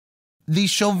The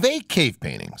Chauvet Cave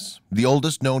Paintings, the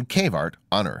oldest known cave art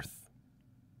on Earth.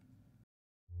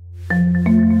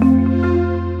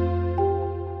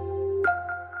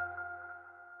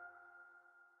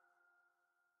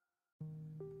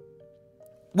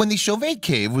 When the Chauvet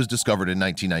Cave was discovered in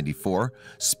 1994,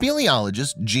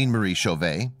 speleologists Jean-Marie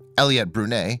Chauvet, Eliette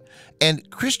Brunet, and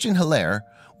Christian Hilaire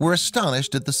were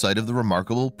astonished at the sight of the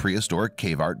remarkable prehistoric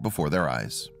cave art before their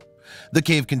eyes. The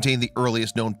cave contained the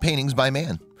earliest known paintings by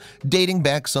man, dating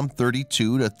back some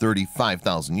 32 to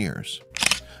 35,000 years.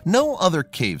 No other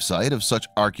cave site of such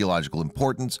archaeological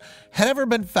importance had ever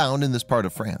been found in this part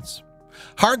of France.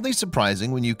 Hardly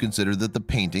surprising when you consider that the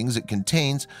paintings it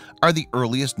contains are the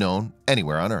earliest known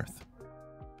anywhere on Earth.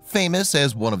 Famous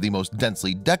as one of the most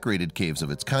densely decorated caves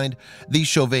of its kind, the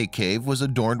Chauvet Cave was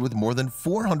adorned with more than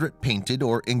 400 painted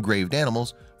or engraved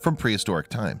animals from prehistoric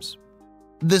times.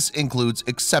 This includes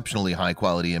exceptionally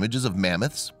high-quality images of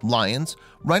mammoths, lions,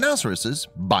 rhinoceroses,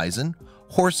 bison,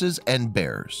 horses, and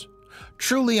bears.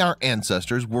 Truly, our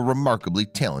ancestors were remarkably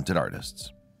talented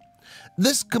artists.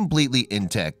 This completely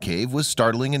intact cave was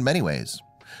startling in many ways.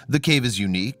 The cave is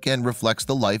unique and reflects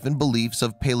the life and beliefs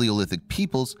of Paleolithic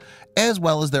peoples as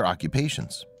well as their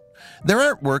occupations. Their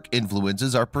artwork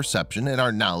influences our perception and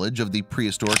our knowledge of the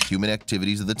prehistoric human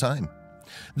activities of the time.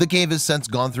 The cave has since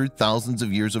gone through thousands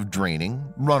of years of draining,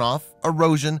 runoff,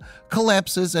 erosion,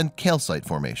 collapses, and calcite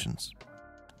formations.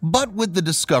 But with the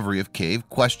discovery of cave,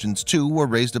 questions too were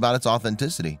raised about its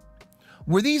authenticity.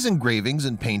 Were these engravings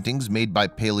and paintings made by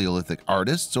Paleolithic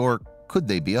artists, or could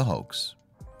they be a hoax?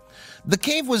 The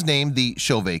cave was named the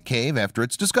Chauvet Cave after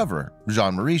its discoverer,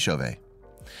 Jean-Marie Chauvet.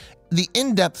 The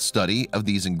in-depth study of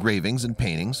these engravings and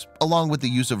paintings, along with the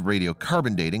use of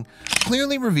radiocarbon dating,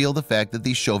 clearly reveal the fact that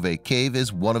the Chauvet Cave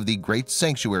is one of the great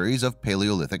sanctuaries of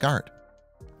Paleolithic art,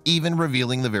 even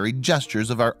revealing the very gestures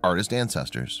of our artist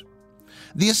ancestors.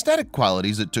 The aesthetic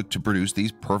qualities it took to produce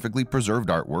these perfectly preserved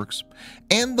artworks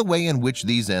and the way in which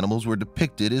these animals were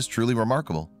depicted is truly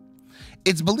remarkable.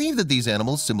 It's believed that these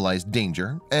animals symbolize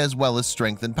danger as well as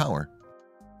strength and power.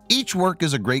 Each work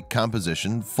is a great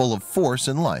composition full of force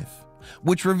and life,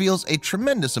 which reveals a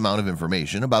tremendous amount of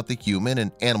information about the human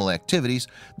and animal activities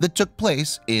that took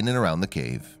place in and around the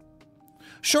cave.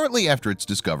 Shortly after its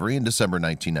discovery in December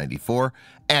 1994,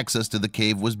 access to the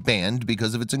cave was banned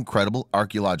because of its incredible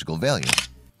archaeological value.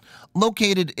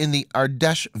 Located in the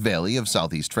Ardèche Valley of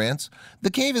southeast France,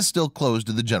 the cave is still closed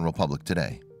to the general public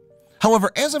today.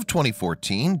 However, as of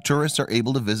 2014, tourists are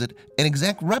able to visit an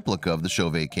exact replica of the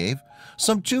Chauvet Cave,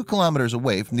 some 2 kilometers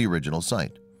away from the original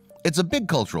site. It's a big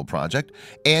cultural project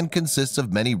and consists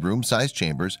of many room-sized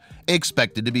chambers,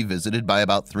 expected to be visited by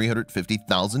about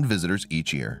 350,000 visitors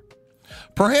each year.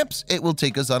 Perhaps it will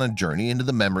take us on a journey into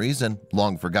the memories and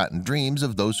long-forgotten dreams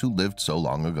of those who lived so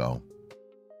long ago.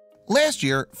 Last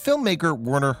year, filmmaker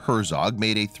Werner Herzog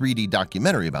made a 3D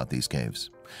documentary about these caves.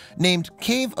 Named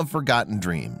Cave of Forgotten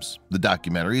Dreams, the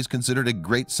documentary is considered a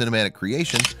great cinematic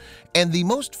creation and the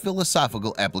most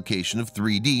philosophical application of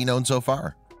 3D known so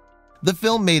far. The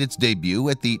film made its debut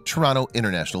at the Toronto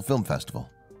International Film Festival.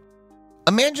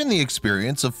 Imagine the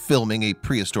experience of filming a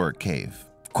prehistoric cave,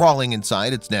 crawling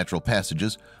inside its natural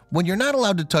passages when you're not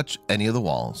allowed to touch any of the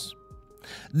walls.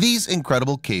 These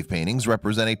incredible cave paintings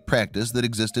represent a practice that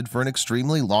existed for an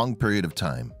extremely long period of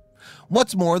time.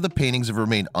 What's more, the paintings have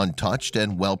remained untouched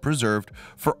and well preserved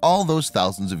for all those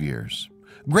thousands of years.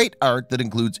 Great art that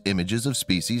includes images of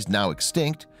species now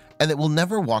extinct and that will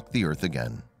never walk the earth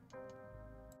again.